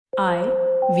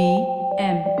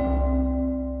IVM.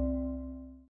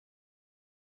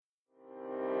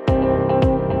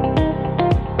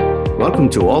 Welcome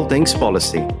to All Things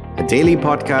Policy, a daily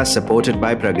podcast supported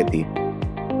by Pragati,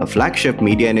 a flagship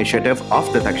media initiative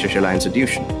of the Takshashila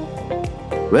Institution.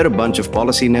 We're a bunch of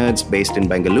policy nerds based in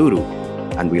Bengaluru,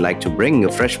 and we like to bring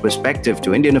a fresh perspective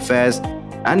to Indian affairs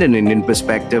and an Indian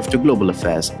perspective to global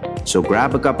affairs. So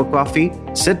grab a cup of coffee,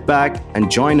 sit back,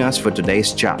 and join us for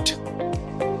today's chat.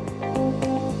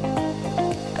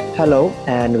 Hello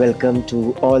and welcome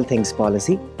to All Things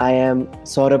Policy. I am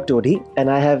Saurabh Todhi and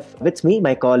I have with me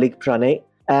my colleague Pranay.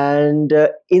 And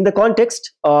in the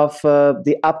context of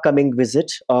the upcoming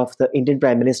visit of the Indian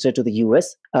Prime Minister to the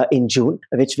US in June,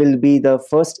 which will be the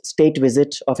first state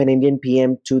visit of an Indian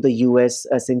PM to the US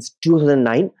since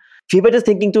 2009, we were just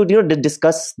thinking to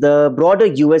discuss the broader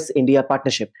US-India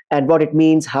partnership and what it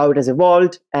means, how it has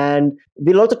evolved, and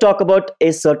we'll also talk about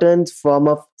a certain form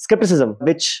of skepticism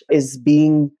which is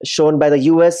being shown by the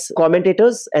US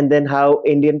commentators, and then how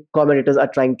Indian commentators are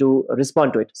trying to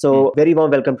respond to it. So, very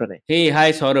warm welcome, Pranay. Hey,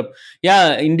 hi, Saurabh.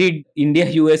 Yeah, indeed,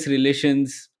 India-US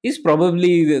relations is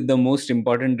probably the most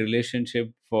important relationship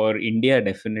for India,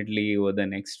 definitely, over the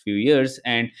next few years.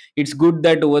 And it's good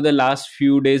that over the last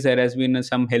few days, there has been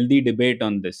some healthy debate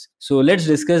on this. So let's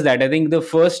discuss that. I think the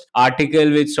first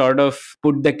article which sort of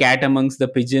put the cat amongst the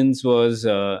pigeons was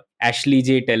Ashley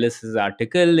J. Tellis's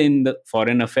article in the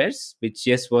Foreign Affairs, which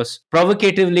was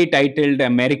provocatively titled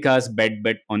America's Bet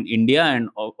on India. And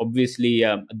obviously,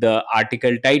 the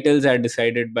article titles are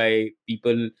decided by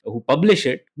people who publish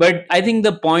it. But I think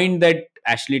the point that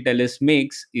Ashley Tellis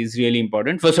makes is really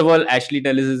important. First of all, Ashley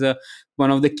Tellis is one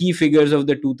of the key figures of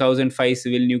the 2005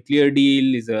 civil nuclear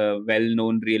deal, is a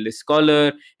well-known realist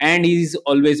scholar, and he's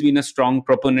always been a strong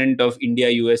proponent of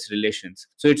India-US relations.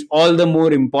 So it's all the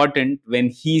more important when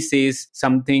he says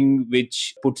something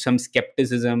which puts some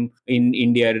skepticism in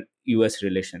India-US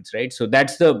relations, right? So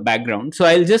that's the background. So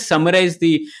I'll just summarize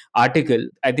the article.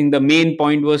 I think the main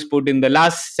point was put in the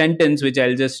last sentence, which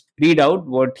I'll just read out.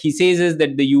 What he says is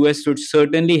that the US should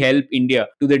certainly help India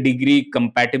to the degree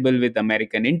compatible with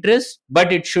American interests,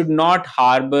 but it should not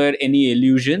harbor any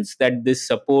illusions that this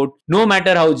support, no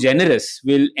matter how generous,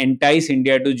 will entice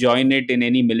India to join it in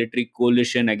any military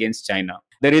coalition against China.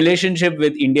 The relationship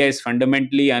with India is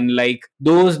fundamentally unlike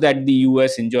those that the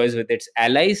US enjoys with its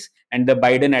allies, and the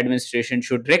Biden administration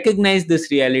should recognize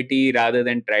this reality rather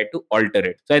than try to alter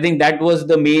it. So I think that was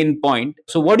the main point.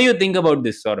 So what do you think about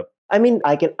this, Saurabh? I mean,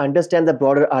 I can understand the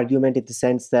broader argument in the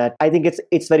sense that I think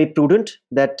it's very prudent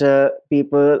that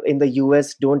people in the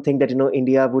US don't think that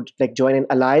India would like join an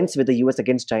alliance with the US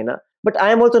against China. But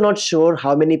I am also not sure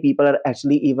how many people are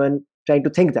actually even trying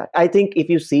to think that. I think if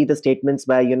you see the statements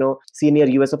by senior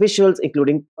US officials,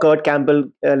 including Kurt Campbell,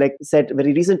 said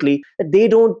very recently that they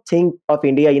don't think of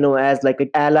India as like an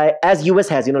ally as US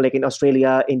has, like in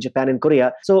Australia, in Japan, and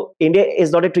Korea. So India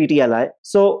is not a treaty ally.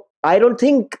 So I don't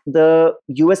think the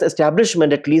US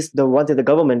establishment, at least the ones in the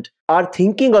government, are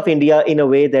thinking of India in a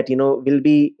way that will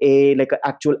be a like an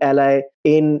actual ally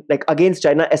in like against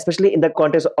China, especially in the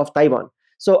context of Taiwan.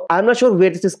 So I'm not sure where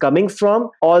this is coming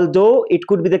from, although it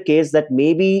could be the case that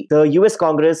maybe the US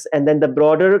Congress and then the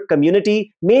broader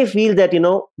community may feel that,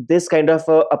 this kind of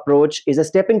approach is a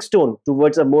stepping stone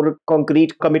towards a more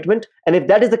concrete commitment. And if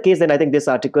that is the case, then I think this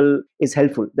article is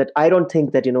helpful. That I don't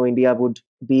think that, India would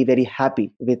be very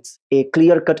happy with a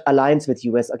clear-cut alliance with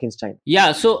US against China.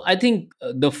 Yeah, so I think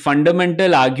the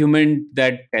fundamental argument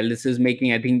that Tellis is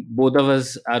making, I think both of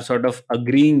us are sort of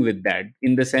agreeing with that,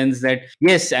 in the sense that,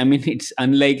 yes, I mean, it's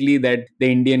unlikely that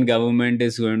the Indian government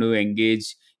is going to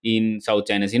engage in South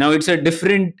China Sea. Now, it's a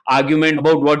different argument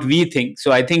about what we think.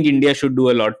 So I think India should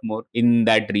do a lot more in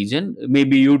that region.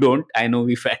 Maybe you don't. I know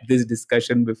we've had this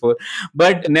discussion before.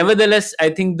 But nevertheless,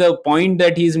 I think the point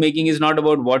that he's making is not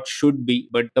about what should be,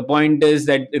 but the point is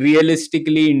that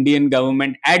realistically, Indian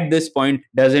government at this point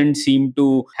doesn't seem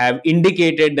to have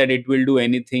indicated that it will do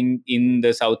anything in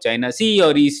the South China Sea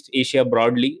or East Asia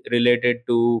broadly related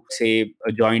to, say,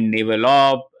 a joint naval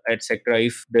op, etc.,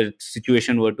 if the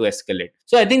situation were to escalate.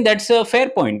 So I think that's a fair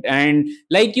point. And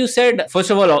like you said, first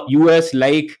of all, US,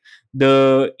 like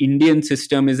the Indian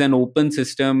system, is an open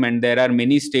system, and there are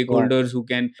many stakeholders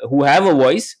who have a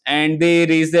voice, and they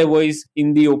raise their voice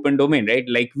in the open domain, right,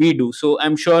 like we do. So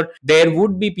I'm sure there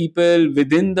would be people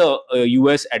within the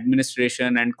US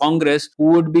administration and Congress who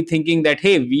would be thinking that,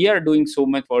 hey, we are doing so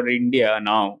much for India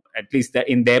now, at least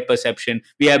in their perception,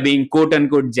 we are being quote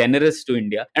unquote generous to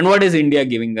India. And what is India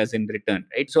giving us in return,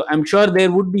 right? So I'm sure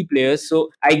there would be players. So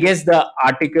I guess the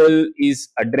article is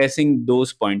addressing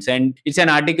those points, and it's an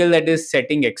article that is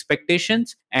setting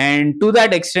expectations. And to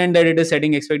that extent that it is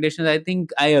setting expectations, I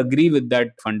think I agree with that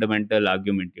fundamental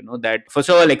argument, that first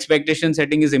of all, expectation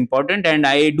setting is important. And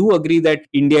I do agree that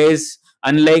India is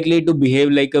unlikely to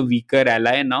behave like a weaker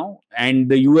ally now. And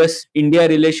the US India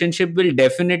relationship will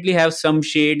definitely have some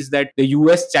shades that the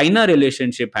US China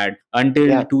relationship had until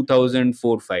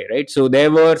 2004-5, right? So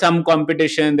there were some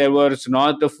competition, there was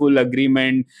not a full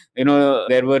agreement,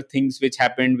 there were things which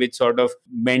happened which sort of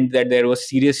meant that there was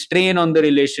serious strain on the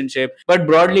relationship. But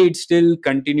broadly, it still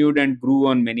continued and grew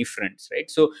on many fronts,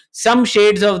 right? So some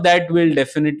shades of that will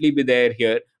definitely be there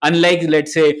here. Unlike,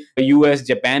 let's say, a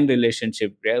US-Japan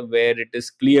relationship, where it is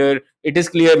clear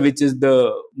which is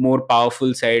the more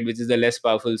powerful side, which is the less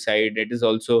powerful side. It is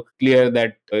also clear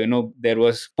that there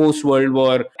was post-World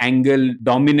War angle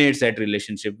dominates that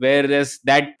relationship, whereas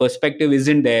that perspective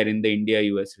isn't there in the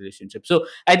India-US relationship. So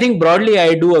I think broadly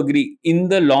I do agree in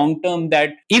the long term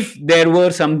that if there were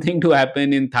something to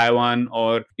happen in Taiwan,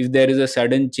 or if there is a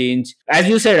sudden change, as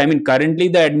you said, I mean, currently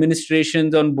the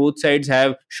administrations on both sides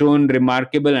have shown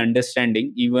remarkable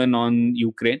understanding, even on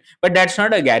Ukraine. But that's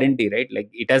not a guarantee, right? Like,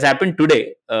 it has happened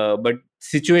today, but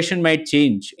situation might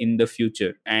change in the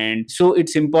future. And so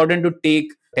it's important to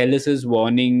take Tellus's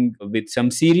warning with some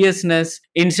seriousness,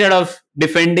 instead of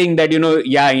defending that,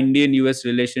 Indian-US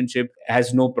relationship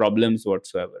has no problems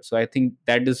whatsoever. So I think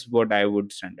that is what I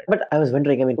would stand at. But I was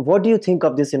wondering, I mean, what do you think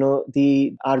of this,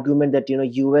 the argument that,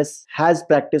 US has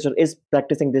practiced or is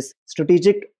practicing this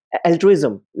strategic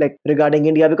altruism, like, regarding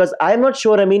India? Because I'm not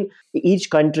sure, I mean, each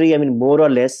country, I mean, more or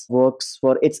less works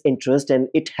for its interest, and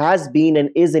it has been and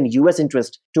is in US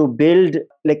interest to build,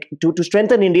 like, to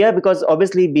strengthen India, because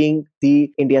obviously, being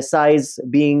the India size,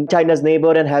 being China's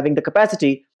neighbor and having the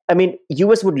capacity, I mean,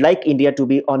 US would like India to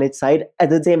be on its side, at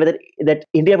the same way that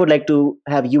India would like to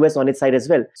have US on its side as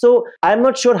well. So I'm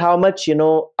not sure how much,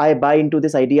 I buy into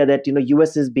this idea that,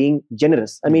 US is being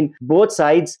generous. I mean, both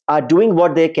sides are doing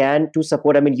what they can to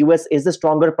support. I mean, US is the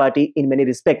stronger party in many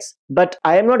respects. But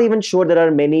I am not even sure there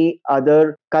are many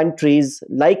other countries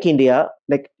like India,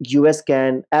 like US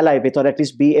can ally with, or at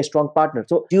least be a strong partner.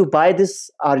 So do you buy this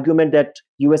argument that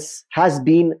US has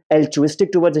been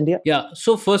altruistic towards India? Yeah.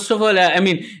 So first of all, I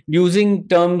mean, using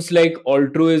terms like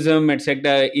altruism,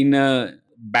 etc., in a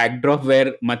backdrop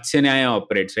where Matsya Nyaya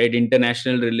operates, right?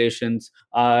 International relations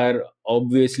are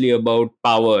obviously about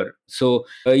power. So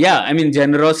I mean,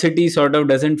 generosity sort of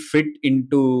doesn't fit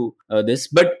into this.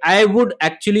 But I would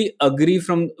actually agree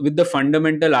with the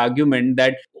fundamental argument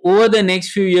that over the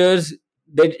next few years,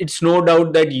 that it's no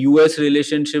doubt that US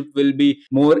relationship will be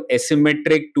more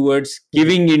asymmetric towards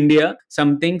giving India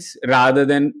some things rather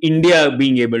than India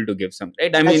being able to give some,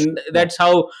 right? I mean, that's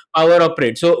how power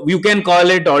operates. So you can call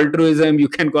it altruism, you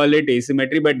can call it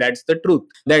asymmetry, but that's the truth,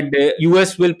 that the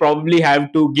US will probably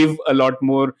have to give a lot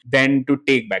more than to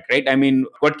take back, right? I mean,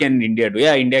 what can India do?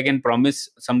 Yeah, India can promise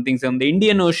some things on the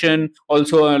Indian Ocean,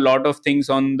 also a lot of things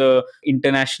on the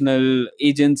international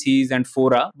agencies and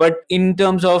fora. But in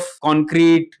terms of concrete,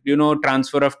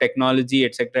 transfer of technology,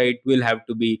 etc., it will have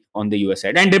to be on the US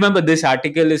side. And remember, this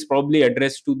article is probably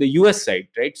addressed to the US side,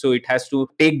 right? So it has to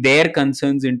take their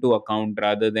concerns into account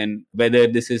rather than whether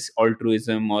this is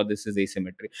altruism or this is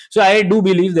asymmetry. So I do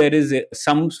believe there is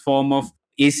some form of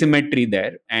asymmetry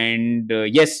there. And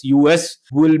yes, US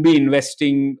will be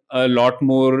investing a lot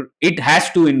more. It has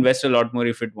to invest a lot more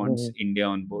if it wants India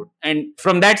on board. And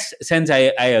from that sense, I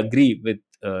agree with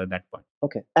that point.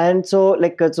 Okay. And so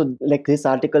this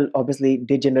article obviously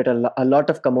did generate a lot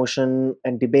of commotion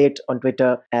and debate on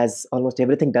Twitter, as almost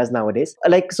everything does nowadays.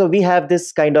 So we have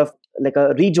this kind of like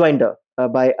a rejoinder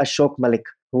by Ashok Malik,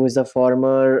 who is a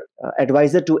former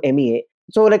advisor to MEA.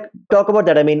 So talk about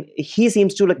that. I mean, he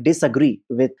seems to disagree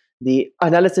with the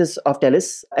analysis of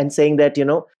Tellus and saying that,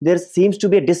 there seems to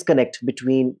be a disconnect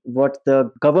between what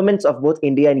the governments of both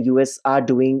India and US are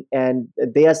doing and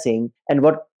they are saying, and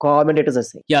what commentators are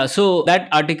saying. Yeah, so that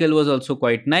article was also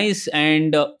quite nice.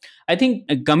 And I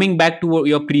think coming back to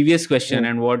your previous question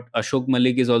and what Ashok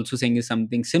Malik is also saying is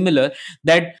something similar,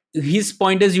 that his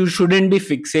point is you shouldn't be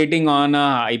fixating on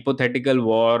a hypothetical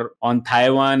war on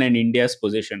Taiwan and India's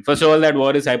position. First of all, that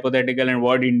war is hypothetical, and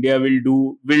what India will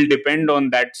do will depend on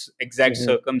that exact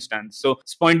circumstance. So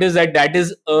his point is that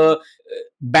is a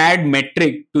bad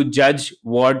metric to judge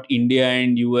what India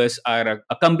and US are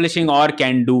accomplishing or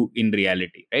can do in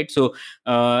reality. right? So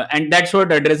and that's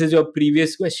what addresses your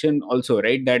previous question also,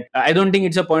 right? That I don't think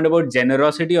it's a point about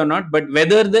generosity or not, but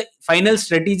whether the final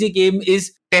strategic aim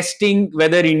is testing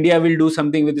whether India will do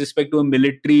something with respect to a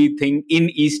military thing in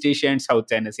East Asia and South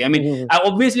China Sea. I mean, Mhm.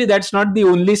 obviously that's not the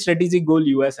only strategic goal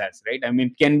US has, right? I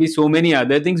mean, can be so many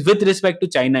other things with respect to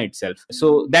China itself.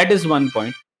 So that is one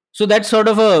point. So that's sort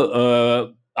of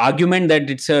a argument that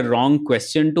it's a wrong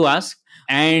question to ask.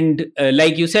 And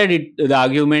like you said, the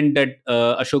argument that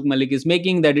Ashok Malik is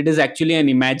making, that it is actually an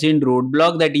imagined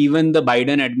roadblock that even the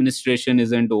Biden administration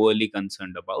isn't overly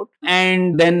concerned about.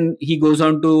 And then he goes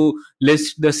on to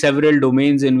list the several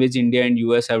domains in which India and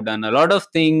US have done a lot of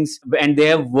things, and they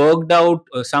have worked out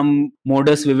some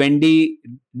modus vivendi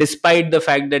despite the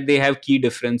fact that they have key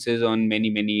differences on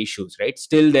many issues, right?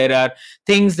 Still there are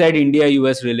things that India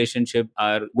US relationship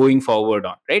are going forward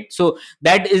on, right? So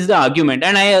that is the argument,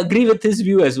 and I agree with his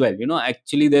view as well.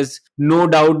 Actually there's no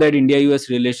doubt that India US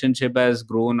relationship has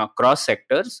grown across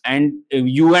sectors, and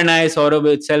you and I, Saurabh,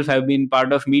 itself have been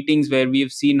part of meetings where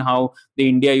we've seen how the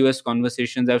India US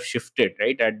conversations have shifted,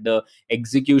 right? At the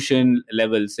execution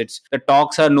levels, it's the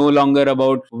talks are no longer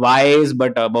about whys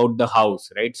but about the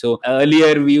hows, right? So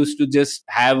earlier we used to just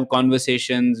have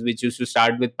conversations which used to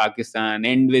start with Pakistan,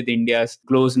 end with India's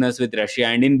closeness with Russia,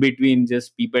 and in between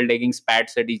just people taking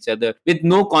spats at each other with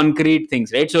no concrete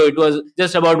things, right? So it was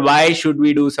just about why should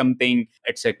we do something,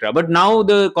 etc. But now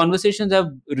the conversations have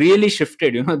really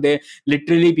shifted. They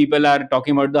literally, people are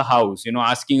talking about the hows,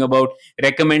 asking about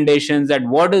recommendations, that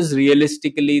what is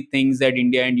realistically things that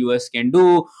India and US can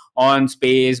do on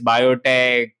space,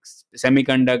 biotech,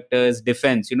 semiconductors,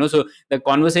 defense. So the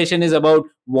conversation is about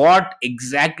what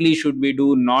exactly should we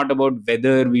do, not about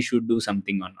whether we should do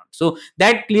something or not. So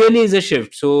that clearly is a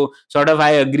shift. So sort of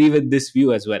I agree with this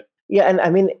view as well. Yeah, and I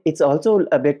mean, it's also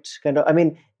a bit kind of, I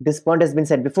mean, this point has been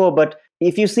said before, but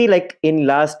if you see, like, in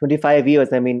last 25 years,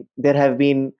 I mean, there have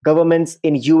been governments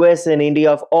in US and India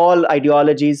of all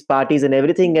ideologies, parties and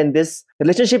everything, and this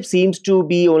relationship seems to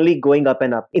be only going up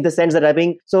and up, in the sense that, I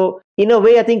mean, so in a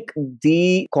way, I think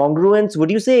the congruence,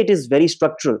 would you say it is very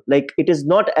structural? Like, it is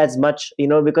not as much,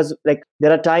 because, like,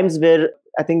 there are times where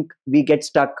I think we get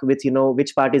stuck with,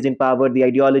 which party is in power, the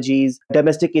ideologies,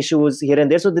 domestic issues here and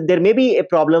there. So there may be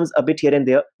problems a bit here and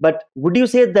there. But would you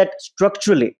say that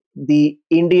structurally, the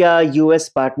India-US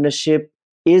partnership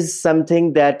is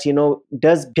something that,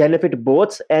 does benefit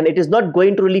both, and it is not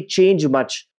going to really change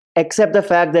much, except the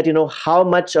fact that, how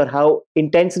much or how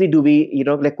intensely do we,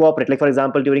 like, cooperate? Like, for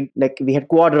example, during, like, we had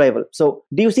Quad rival. So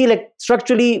do you see, like,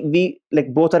 structurally we,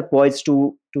 like, both are poised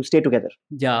to stay together?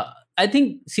 Yeah, I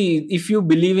think, see, if you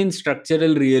believe in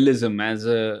structural realism as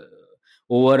a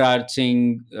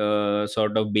overarching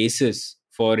sort of basis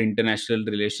for international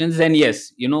relations, then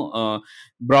yes,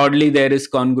 broadly there is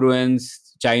congruence.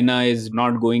 China is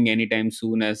not going anytime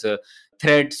soon as a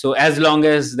threat. So as long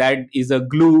as that is a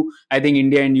glue, I think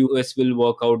India and US will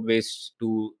work out ways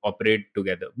to operate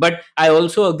together. But I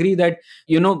also agree that,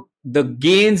 the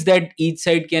gains that each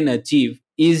side can achieve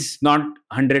is not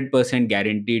 100%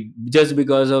 guaranteed just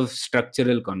because of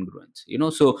structural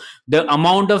congruence. So the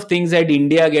amount of things that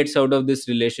India gets out of this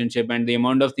relationship and the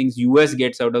amount of things US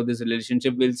gets out of this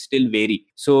relationship will still vary.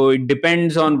 So it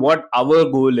depends on what our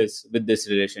goal is with this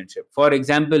relationship. For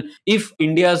example, if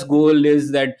India's goal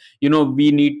is that,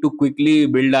 we need to quickly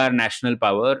build our national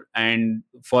power, and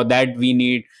for that we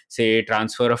need, say,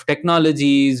 transfer of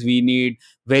technologies, we need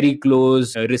very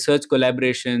close research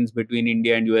collaborations between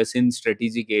India and US in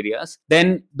strategic areas,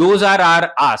 then those are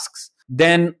our asks.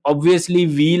 Then obviously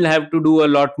we'll have to do a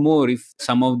lot more if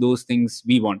some of those things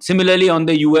we want. Similarly, on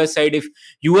the US side, if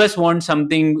US wants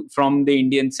something from the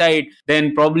Indian side,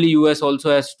 then probably US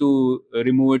also has to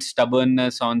remove its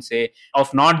stubbornness on, say,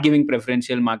 of not giving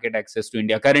preferential market access to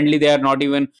India. Currently, they are not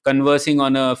even conversing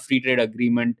on a free trade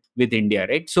agreement with India,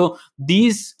 right? So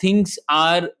these things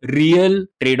are real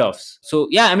trade-offs. So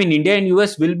yeah, I mean, India and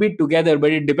US will be together,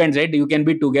 but it depends, right? You can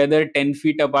be together 10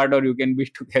 feet apart, or you can be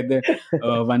together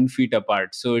 1 feet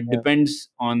apart. So it depends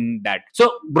on that.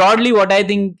 So broadly, what I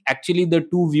think, actually the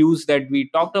two views that we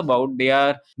talked about, they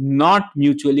are not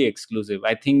mutually exclusive.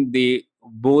 I think they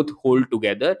both hold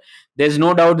together. There's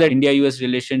no doubt that India-US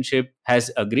relationship has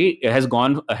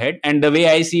gone ahead. And the way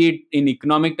I see it in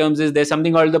economic terms is there's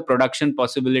something called the production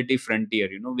possibility frontier,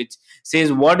 which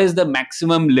says what is the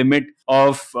maximum limit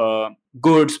of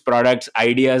goods, products,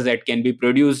 ideas that can be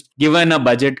produced given a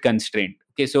budget constraint.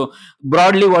 Okay, so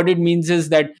broadly what it means is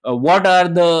that what are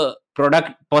the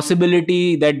product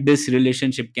possibility that this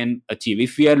relationship can achieve.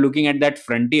 If we are looking at that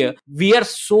frontier, we are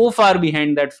so far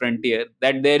behind that frontier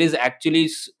that there is actually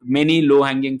many low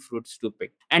hanging fruits to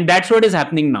pick, and that's what is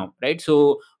happening now, right?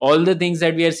 So all the things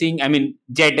that we are seeing, I mean,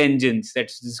 jet engines,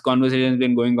 that's this conversation has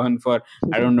been going on for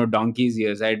I don't know, donkey's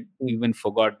years. I even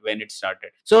forgot when it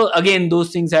started. So again,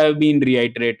 those things have been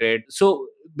reiterated. So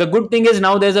the good thing is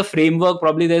now there's a framework,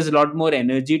 probably there's a lot more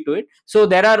energy to it. So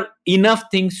there are enough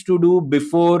things to do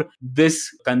before this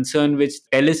concern which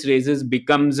Tellis raises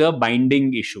becomes a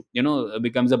binding issue,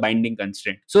 becomes a binding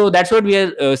constraint. So that's what we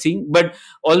are seeing. But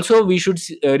also we should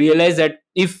realize that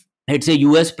if let's say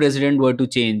US president were to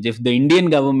change, if the Indian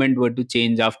government were to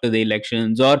change after the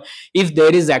elections, or if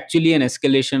there is actually an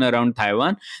escalation around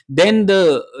Taiwan, then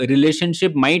the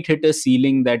relationship might hit a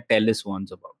ceiling that Tellis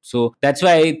warns about. So that's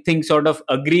why I think sort of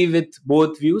agree with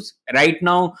both views. Right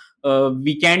now,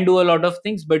 we can do a lot of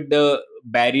things, but the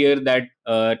barrier that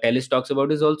Tellis talks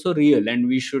about is also real, and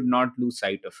we should not lose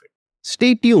sight of it.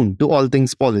 Stay tuned to All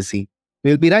Things Policy.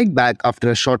 We'll be right back after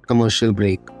a short commercial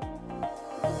break.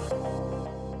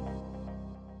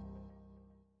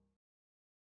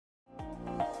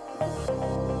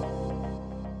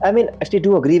 I mean, actually, I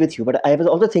do agree with you, but I was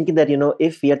also thinking that,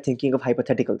 if we are thinking of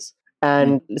hypotheticals,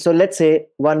 and so let's say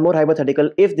one more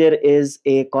hypothetical, if there is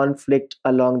a conflict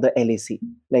along the LAC,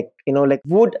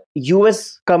 would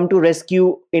US come to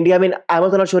rescue India? I mean, I'm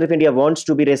also not sure if India wants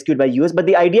to be rescued by US, but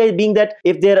the idea being that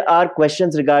if there are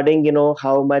questions regarding,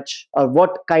 how much or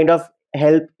what kind of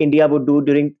help India would do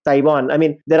during Taiwan, I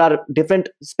mean, there are different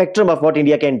spectrum of what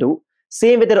India can do.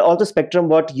 Same way, there are also spectrum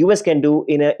what US can do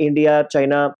in a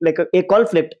India-China, like a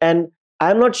conflict. And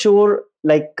I'm not sure,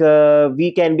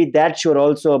 we can be that sure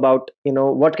also about,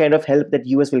 what kind of help that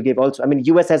US will give also. I mean,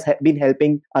 US has been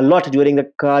helping a lot during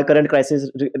the current crisis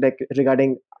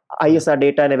regarding ISR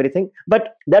data and everything.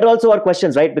 But that also are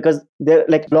questions, right? Because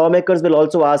lawmakers will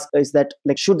also ask is that,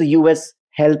 should the US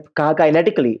help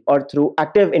kinetically or through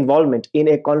active involvement in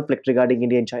a conflict regarding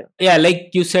India and China? Yeah,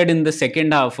 like you said in the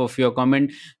second half of your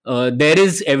comment, there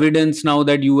is evidence now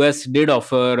that US did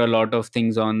offer a lot of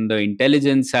things on the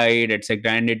intelligence side,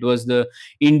 etc. And it was the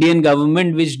Indian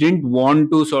government which didn't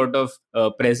want to sort of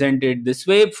present it this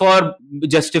way for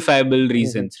justifiable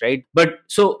reasons, right? But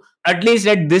so at least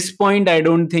at this point, I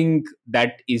don't think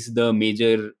that is the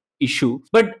major issue.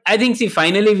 But I think,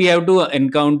 finally we have to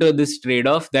encounter this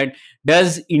trade-off that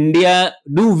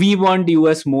do we want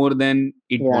US more than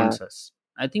it wants us?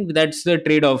 I think that's the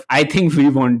trade-off. I think we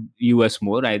want US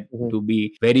more, to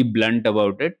be very blunt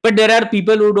about it. But there are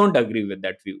people who don't agree with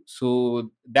that view. So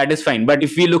that is fine. But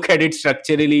if we look at it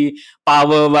structurally,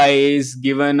 power-wise,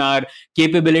 given our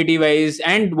capability-wise,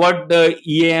 and what the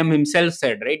EAM himself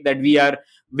said, right, that we are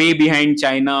way behind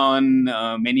China on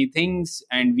many things,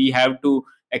 and we have to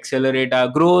accelerate our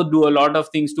growth, do a lot of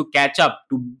things to catch up,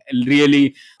 to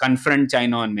really confront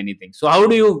China on many things. So how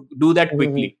do you do that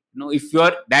quickly? If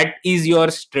that is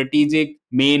your strategic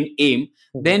main aim,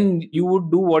 then you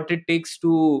would do what it takes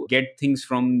to get things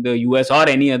from the US or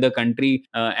any other country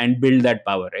and build that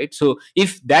power, right? So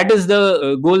if that is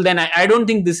the goal, then I don't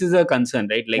think this is a concern,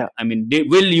 right? I mean,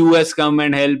 will US come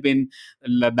and help in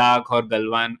Ladakh or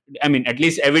Galwan? I mean, at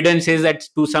least evidence says that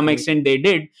to some extent they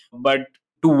did, but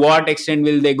to what extent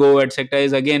will they go, etc.,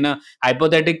 is again a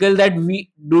hypothetical that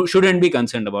we shouldn't be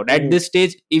concerned about. At this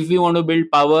stage, if we want to build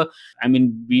power, I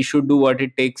mean, we should do what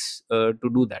it takes to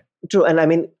do that. True. And I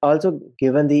mean, also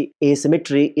given the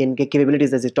asymmetry in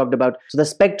capabilities as you talked about, so the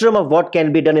spectrum of what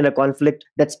can be done in a conflict,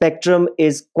 that spectrum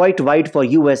is quite wide for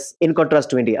US in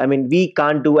contrast to India. I mean, we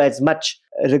can't do as much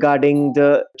regarding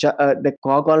the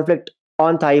conflict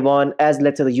on Taiwan as,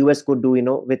 let's say, the US could do,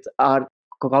 with our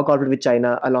conflict with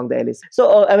China along the LAC.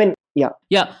 So, I mean,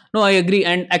 Yeah, no, I agree.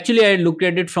 And actually, I looked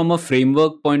at it from a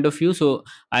framework point of view. So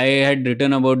I had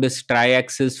written about this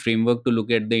tri-axis framework to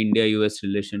look at the India-US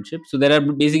relationship. So there are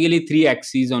basically three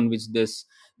axes on which this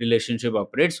relationship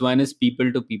operates. One is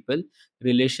people-to-people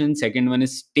relations. Second one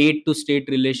is state-to-state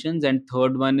relations. And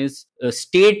third one is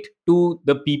state to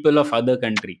the people of other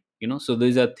country. So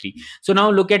these are three. So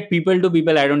now look at people to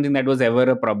people. I don't think that was ever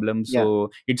a problem. So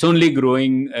it's only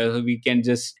growing. We can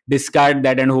just discard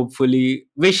that and hopefully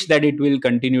wish that it will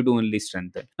continue to only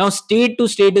strengthen. Now, state to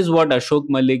state is what Ashok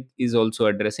Malik is also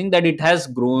addressing, that it has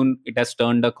grown, it has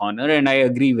turned a corner. And I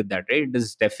agree with that, right? It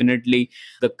is definitely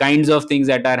the kinds of things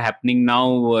that are happening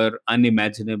now were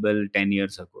unimaginable 10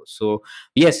 years ago. So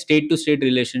yes, state to state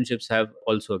relationships have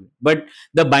also been. But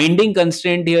the binding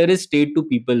constraint here is state to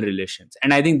people relations.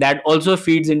 And I think that also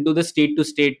feeds into the state to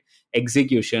state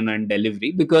execution and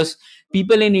delivery, because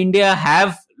people in India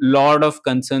have lot of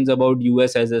concerns about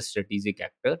US as a strategic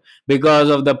actor because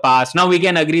of the past. Now we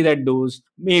can agree that those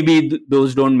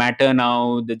don't matter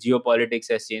now, the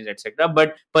geopolitics has changed, etc.,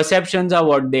 but perceptions are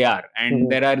what they are,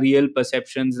 and there are real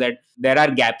perceptions that there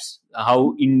are gaps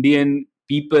how Indian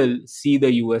people see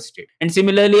the US state. And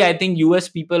similarly, I think US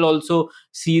people also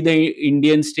see the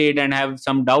Indian state and have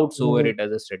some doubts over it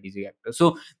as a strategic actor.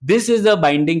 So this is a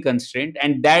binding constraint,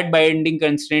 and that binding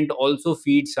constraint also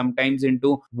feeds sometimes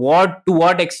into to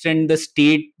what extent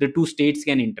the two states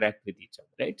can interact with each other,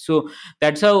 right? So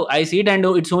that's how I see it, and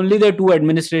it's only the two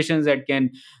administrations that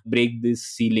can break this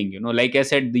ceiling. Like I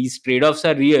said, these trade-offs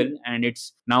are real, and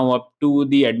it's now up to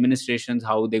the administrations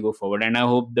how they go forward. And I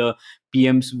hope the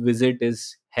PM's visit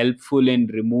is helpful in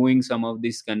removing some of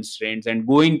these constraints and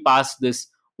going past this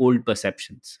old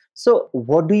perceptions. So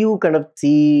what do you kind of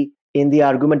see in the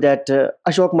argument that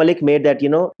Ashok Malik made, that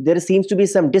there seems to be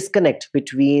some disconnect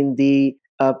between the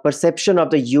perception of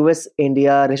the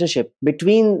US-India relationship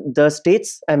between the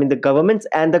states, the governments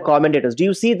and the commentators? Do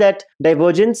you see that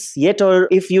divergence yet? Or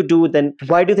if you do, then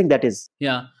why do you think that is?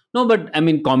 Yeah. No, but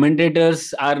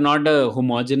commentators are not a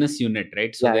homogeneous unit,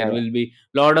 right? So there will be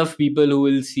a lot of people who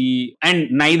will see, and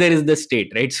neither is the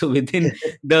state, right? So within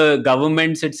the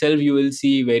governments itself, you will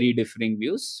see very differing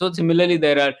views. So similarly,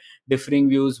 there are differing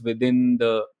views within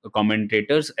the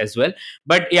commentators as well.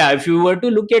 But yeah, if you were to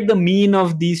look at the mean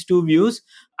of these two views,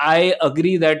 I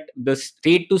agree that the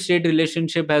state-to-state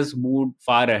relationship has moved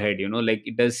far ahead. Like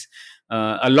it has.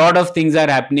 A lot of things are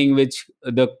happening which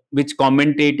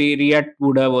commentatariat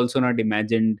would have also not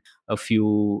imagined a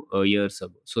few years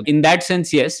ago. So in that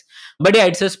sense, yes. But yeah,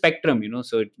 it's a spectrum,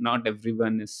 so not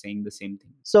everyone is saying the same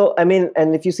thing. So, and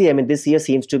if you see, this year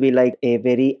seems to be like a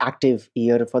very active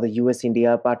year for the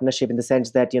US-India partnership, in the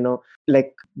sense that,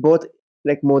 like both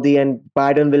like Modi and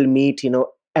Biden will meet,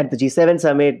 at the G7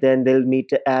 summit, then they'll meet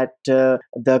at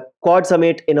the Quad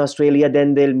summit in Australia,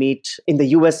 then they'll meet in the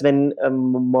US when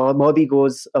Modi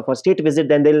goes for state visit,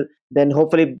 then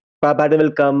hopefully Biden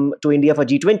will come to India for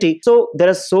G20. So there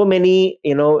are so many,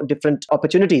 different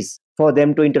opportunities for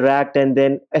them to interact, and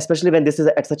then especially when this is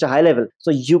at such a high level.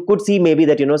 So you could see maybe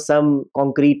that, some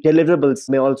concrete deliverables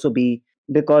may also be,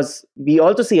 because we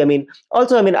also see,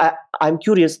 I'm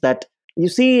curious that you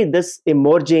see this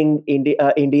emerging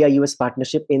India-US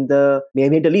partnership in the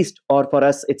Middle East, or for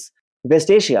us, it's West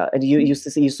Asia. And you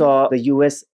saw the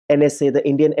US NSA, the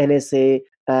Indian NSA,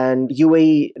 and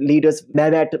UAE leaders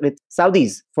met with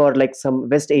Saudis for like some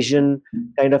West Asian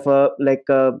kind of a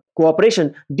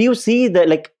cooperation. Do you see that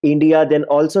like India then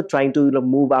also trying to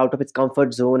move out of its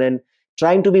comfort zone and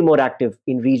trying to be more active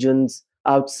in regions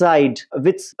outside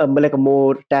with like a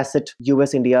more tacit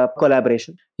US-India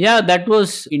collaboration? Yeah, that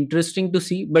was interesting to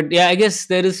see. But yeah, I guess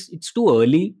it's too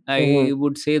early. I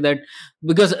would say that,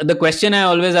 because the question I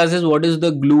always ask is, what is the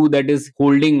glue that is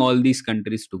holding all these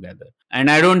countries together?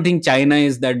 And I don't think China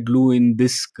is that glue in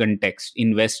this context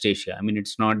in West Asia.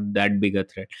 It's not that big a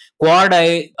threat. Quad,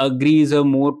 I agree, is a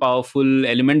more powerful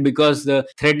element because the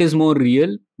threat is more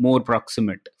real, more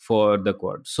proximate for the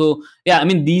Quad. So yeah,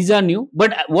 these are new.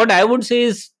 But what I would say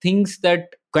is things that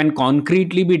can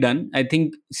concretely be done. I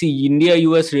think, see,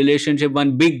 India-US relationship,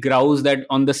 one big grouse that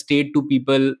on the state to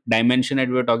people dimension that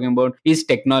we're talking about is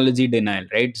technology denial,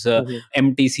 right? So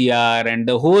MTCR and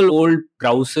the whole old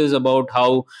grouses about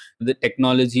how the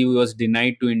technology was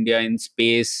denied to India in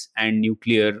space and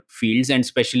nuclear fields, and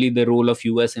especially the role of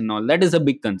US and all that is a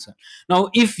big concern. Now,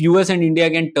 if US and India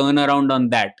can turn around on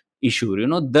that issue,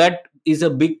 that is a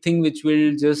big thing which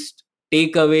will just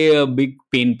take away a big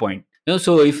pain point.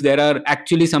 So if there are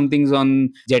actually some things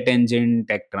on jet engine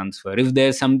tech transfer, if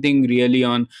there's something really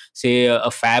on, say,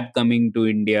 a fab coming to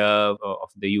India of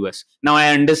the US. Now, I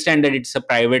understand that it's a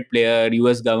private player,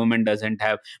 US government doesn't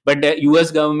have, but the US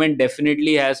government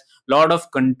definitely has a lot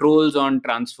of controls on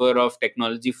transfer of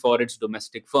technology for its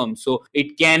domestic firms. So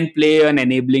it can play an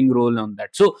enabling role on that.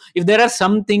 So if there are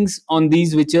some things on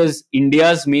these which is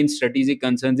India's main strategic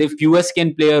concerns, if US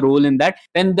can play a role in that,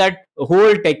 then that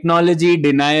whole technology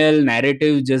denial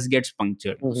narrative just gets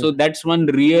punctured. So that's one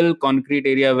real concrete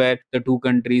area where the two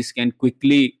countries can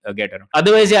quickly get around.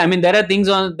 Otherwise, yeah, there are things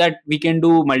on that we can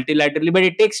do multilaterally, but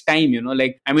it takes time,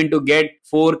 to get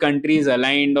 4 countries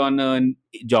aligned on a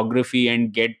geography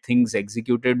and get things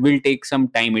executed will take some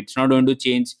time. It's not going to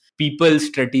change people's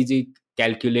strategic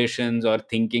calculations or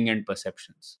thinking and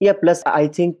perceptions. Yeah, plus I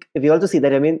think we also see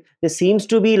that, there seems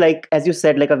to be, like, as you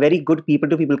said, like a very good people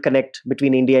to people connect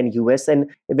between India and US.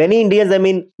 And many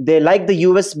Indians, they like the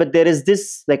US, but there is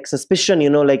this like suspicion,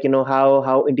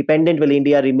 how independent will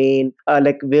India remain?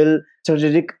 Will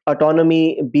strategic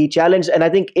autonomy be challenged? And I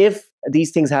think if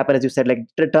these things happen, as you said, like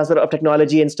transfer of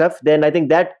technology and stuff, then I think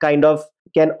that kind of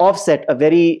can offset a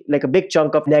very like a big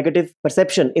chunk of negative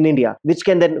perception in India, which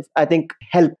can then I think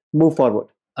help move forward.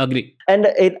 Agree. And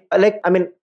it like I mean,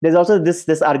 there's also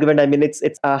this argument. I mean, it's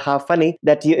half funny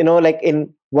that you know like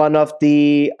in one of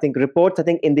the I think reports, I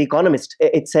think in The Economist,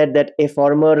 it said that a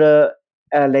former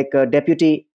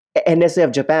deputy NSA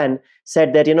of Japan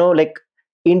said that like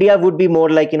India would be more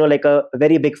like like a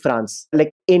very big France,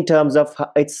 like in terms of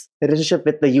its relationship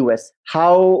with the US.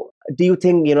 How do you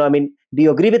think I mean, do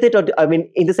you agree with it, or I mean,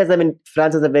 in the sense, I mean,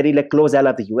 France is a very like close ally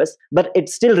of the US, but it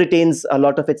still retains a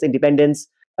lot of its independence,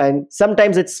 and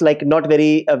sometimes it's like not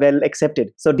very well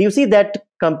accepted. So do you see that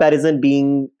comparison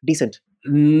being decent?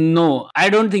 No, I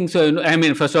don't think so. I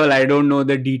mean, first of all, I don't know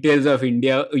the details of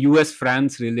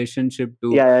US-France relationship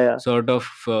to sort of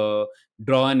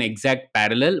draw an exact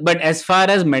parallel. But as far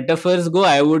as metaphors go,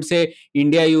 I would say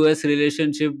India-US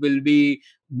relationship will be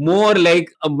more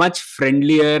like a much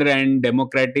friendlier and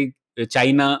democratic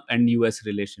China and US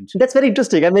relationship. That's very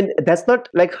interesting. I mean, that's not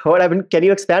like how, I mean, can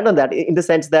you expand on that in the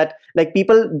sense that like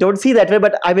people don't see that way,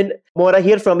 but I mean, more I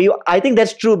hear from you, I think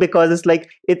that's true, because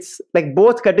it's like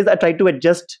both countries are trying to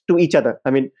adjust to each other.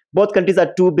 I mean, both countries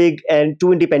are too big and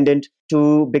too independent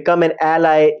to become an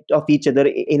ally of each other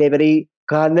in a very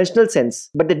conventional sense,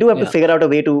 but they do have to figure out a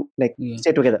way to like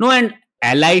stay together. No, and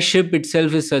allyship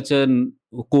itself is such a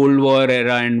Cold War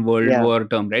era and World War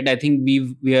term, right? I think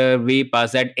we are way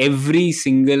past that. Every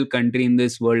single country in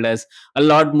this world has a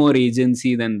lot more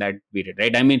agency than that period,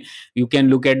 right? I mean, you can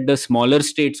look at the smaller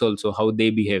states also, how they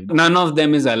behave. None of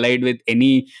them is allied with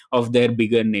any of their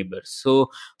bigger neighbors. So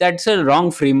that's a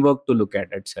wrong framework to look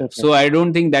at itself. Okay. So I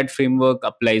don't think that framework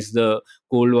applies the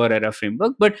Cold War era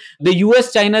framework. But the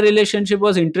US-China relationship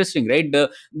was interesting, right? The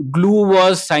glue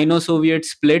was Sino-Soviet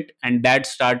split, and that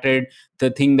started the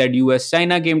thing that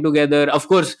US-China came together. Of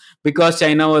course, because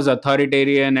China was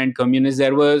authoritarian and communist,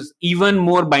 there was even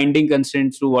more binding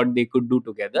constraints to what they could do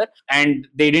together. And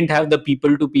they didn't have the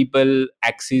people-to-people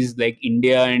axis like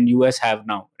India and US have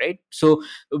now, right? So,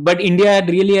 but India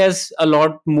really has a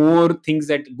lot more things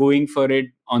that going for it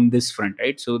on this front,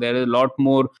 right? So there are a lot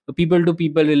more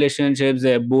people-to-people relationships.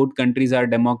 Both countries are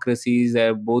democracies.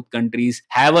 Both countries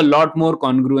have a lot more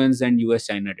congruence than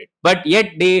US-China did. But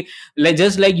yet they,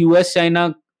 just like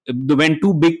US-China, when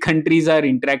two big countries are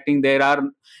interacting,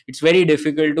 it's very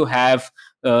difficult to have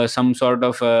some sort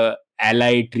of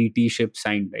ally treatyship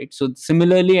signed, right? So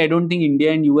similarly, I don't think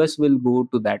India and US will go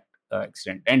to that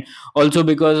extent. And also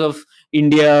because of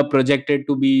India projected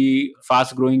to be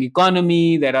fast growing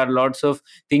economy, there are lots of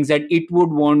things that it would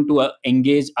want to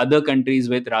engage other countries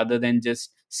with, rather than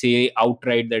just say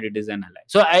outright that it is an ally.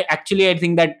 So I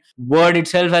think that word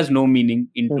itself has no meaning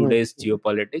in today's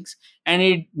geopolitics,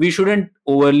 and we shouldn't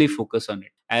overly focus on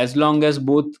it. As long as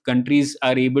both countries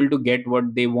are able to get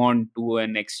what they want to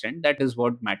an extent, that is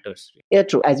what matters. Yeah,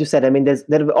 true. As you said, I mean,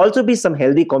 there will also be some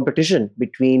healthy competition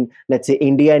between, let's say,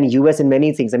 India and US in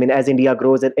many things. I mean, as India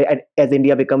grows, as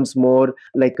India becomes more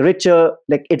like richer,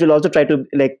 like it will also try to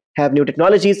like have new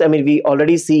technologies. I mean, we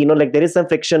already see, like there is some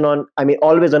friction on, I mean,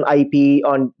 always on IP,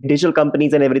 on digital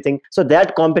companies and everything. So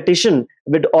that competition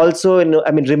would also,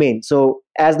 remain. So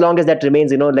as long as that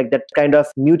remains, like that kind of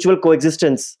mutual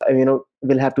coexistence,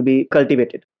 will have to be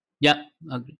cultivated. Yeah.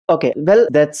 Okay. Okay. Well,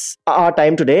 that's our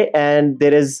time today. And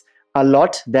there is a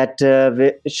lot that,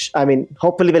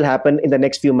 hopefully will happen in the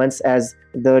next few months as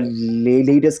the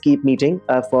leaders keep meeting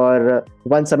for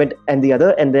one summit and the other.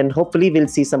 And then hopefully we'll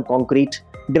see some concrete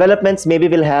developments. Maybe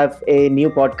we'll have a new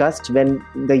podcast when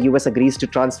the US agrees to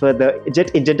transfer the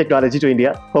jet engine technology to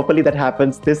India. Hopefully that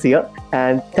happens this year.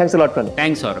 And thanks a lot, Pranay.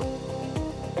 Thanks, Saurabh.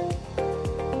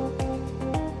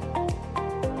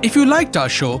 If you liked our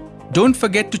show, don't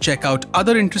forget to check out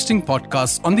other interesting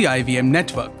podcasts on the IVM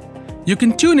network. You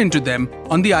can tune into them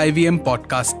on the IVM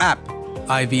Podcast app,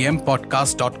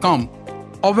 ivmpodcast.com,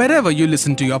 or wherever you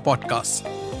listen to your podcasts.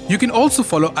 You can also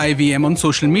follow IVM on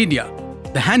social media.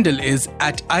 The handle is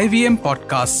 @IVM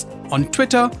Podcasts on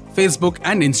Twitter, Facebook,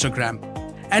 and Instagram.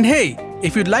 And hey,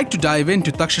 if you'd like to dive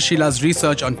into Takshashila's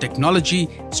research on technology,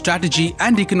 strategy,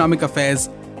 and economic affairs,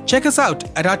 check us out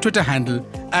at our Twitter handle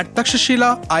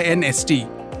 @TakshashilaINST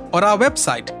or our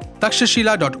website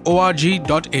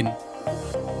takshashila.org.in.